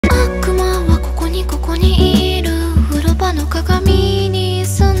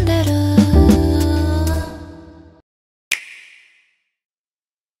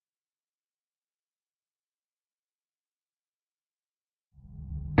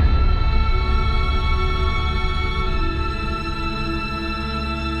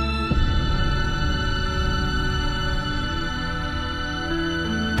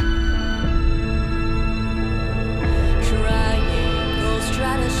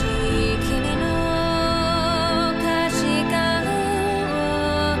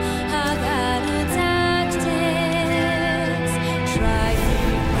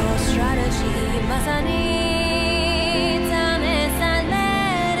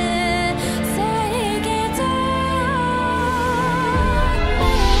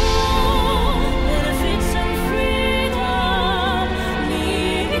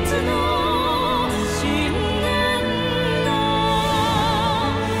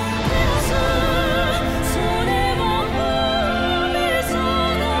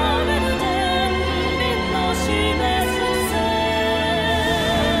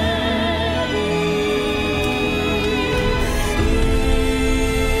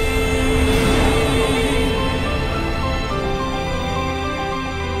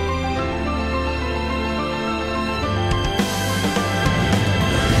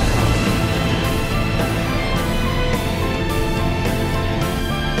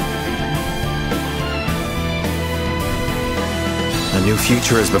A new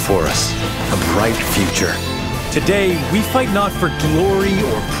future is before us. A bright future. Today, we fight not for glory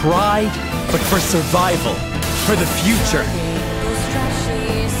or pride, but for survival. For the future.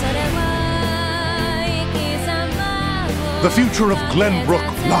 The future of Glenbrook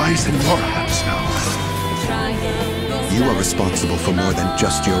lies in your hands now. You are responsible for more than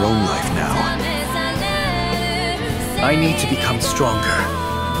just your own life now. I need to become stronger.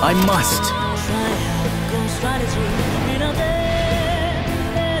 I must.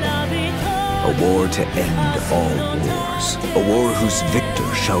 A war to end all wars. A war whose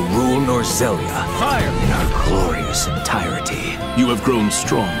victor shall rule Norzelia Fire! in her glorious entirety. You have grown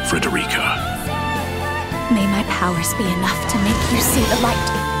strong, Frederica. May my powers be enough to make you see the light.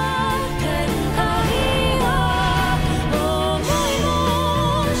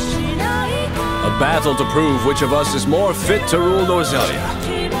 A battle to prove which of us is more fit to rule Norzelia.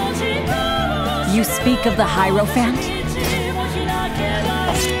 You speak of the Hierophant?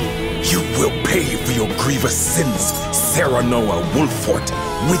 You will pay for your grievous sins, Serenoa Wolfort,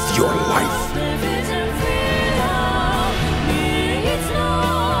 with your life.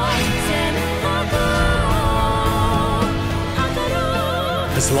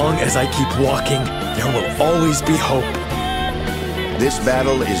 As long as I keep walking, there will always be hope. This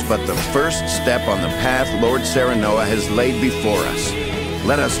battle is but the first step on the path Lord Serenoa has laid before us.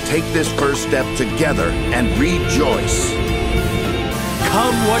 Let us take this first step together and rejoice.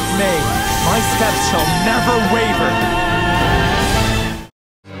 Come what may, my steps shall never waver.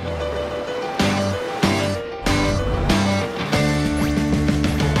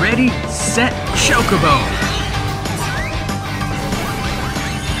 Ready, set, Chocobo!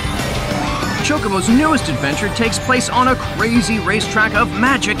 Chocobo's newest adventure takes place on a crazy racetrack of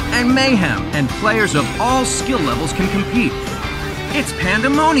magic and mayhem, and players of all skill levels can compete. It's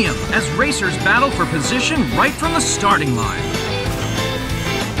pandemonium as racers battle for position right from the starting line.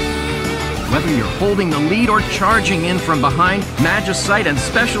 Whether you're holding the lead or charging in from behind, Magicite and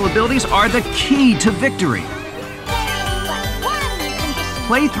special abilities are the key to victory.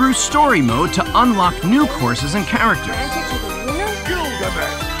 Play through story mode to unlock new courses and characters.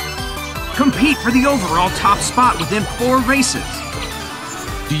 Compete for the overall top spot within 4 races.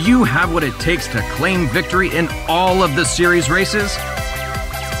 Do you have what it takes to claim victory in all of the series races?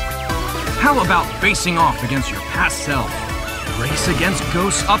 How about facing off against your past self? Race against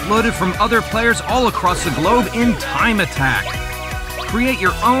ghosts uploaded from other players all across the globe in Time Attack. Create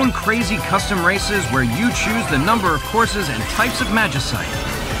your own crazy custom races where you choose the number of courses and types of Magicite.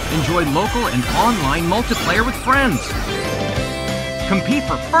 Enjoy local and online multiplayer with friends. Compete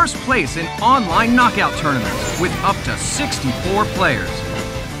for first place in online knockout tournaments with up to 64 players.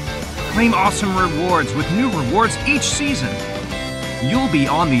 Claim awesome rewards with new rewards each season. You'll be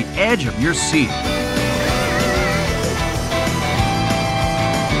on the edge of your seat.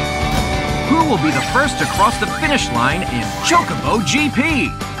 Who will be the first to cross the finish line in Chocobo GP?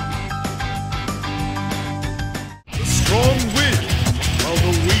 The strong win, while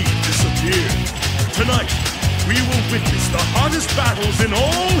the weak disappear. Tonight, we will witness the hottest battles in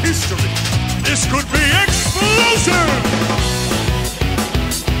all history. This could be explosive!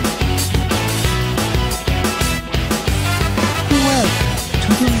 Welcome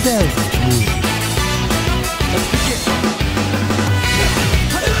to the Velvet League. Let's begin.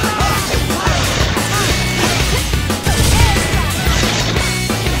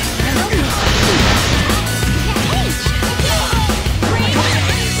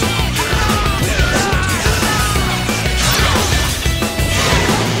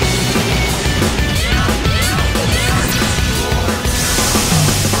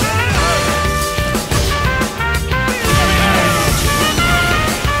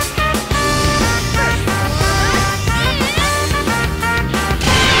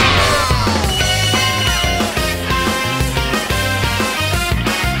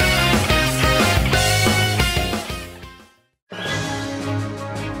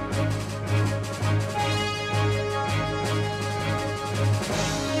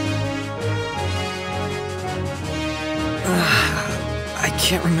 I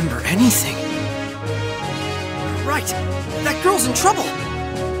can't remember anything. Right! That girl's in trouble!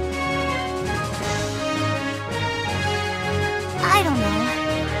 I don't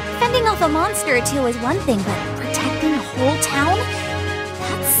know. Fending off a monster or two is one thing, but protecting a whole town?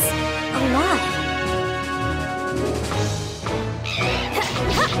 That's a lot.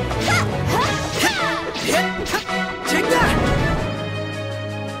 Take that!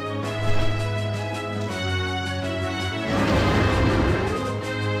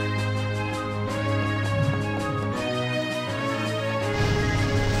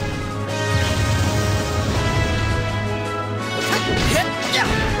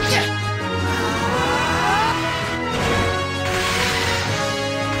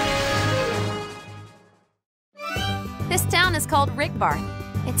 bar.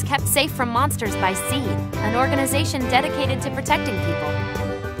 It's kept safe from monsters by Sea, an organization dedicated to protecting people.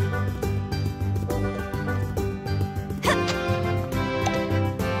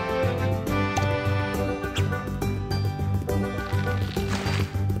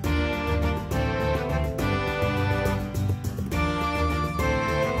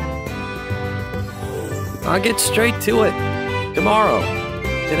 I'll get straight to it. Tomorrow.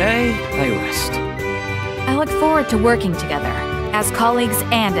 Today, I rest. I look forward to working together, as colleagues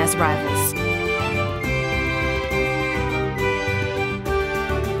and as rivals.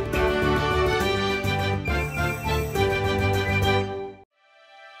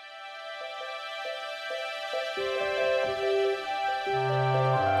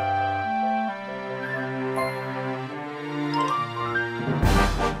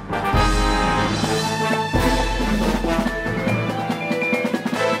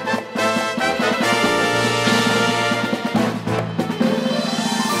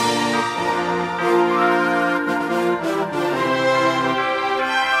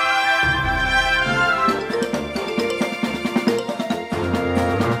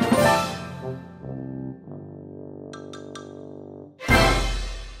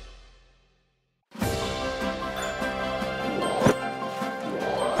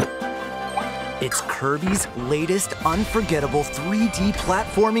 It's Kirby's latest unforgettable 3D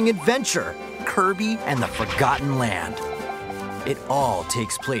platforming adventure, Kirby and the Forgotten Land. It all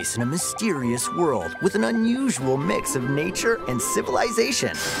takes place in a mysterious world with an unusual mix of nature and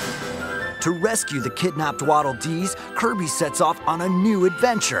civilization. To rescue the kidnapped Waddle Dees, Kirby sets off on a new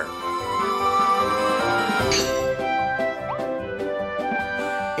adventure.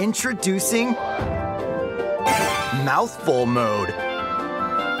 Introducing Mouthful Mode.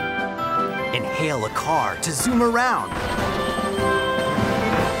 Inhale a car to zoom around.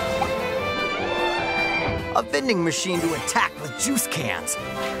 A vending machine to attack with juice cans.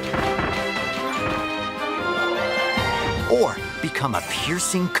 Or become a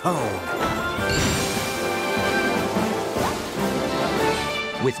piercing cone.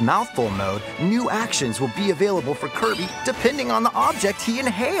 With Mouthful Mode, new actions will be available for Kirby depending on the object he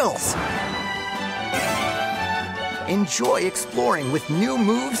inhales. Enjoy exploring with new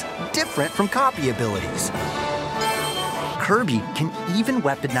moves different from copy abilities. Kirby can even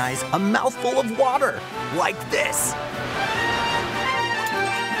weaponize a mouthful of water, like this.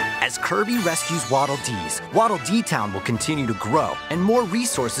 As Kirby rescues Waddle Dees, Waddle Dee Town will continue to grow and more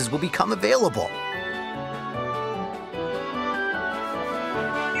resources will become available.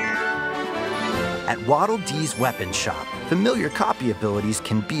 At Waddle Dee's weapon shop, familiar copy abilities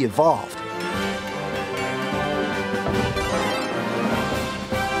can be evolved.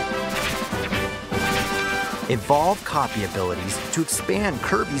 Evolve copy abilities to expand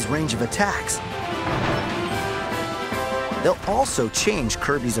Kirby's range of attacks. They'll also change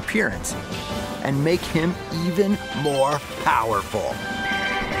Kirby's appearance and make him even more powerful.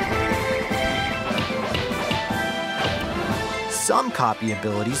 Some copy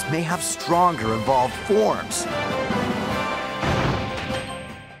abilities may have stronger evolved forms.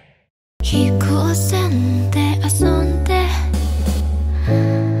 Keep cool,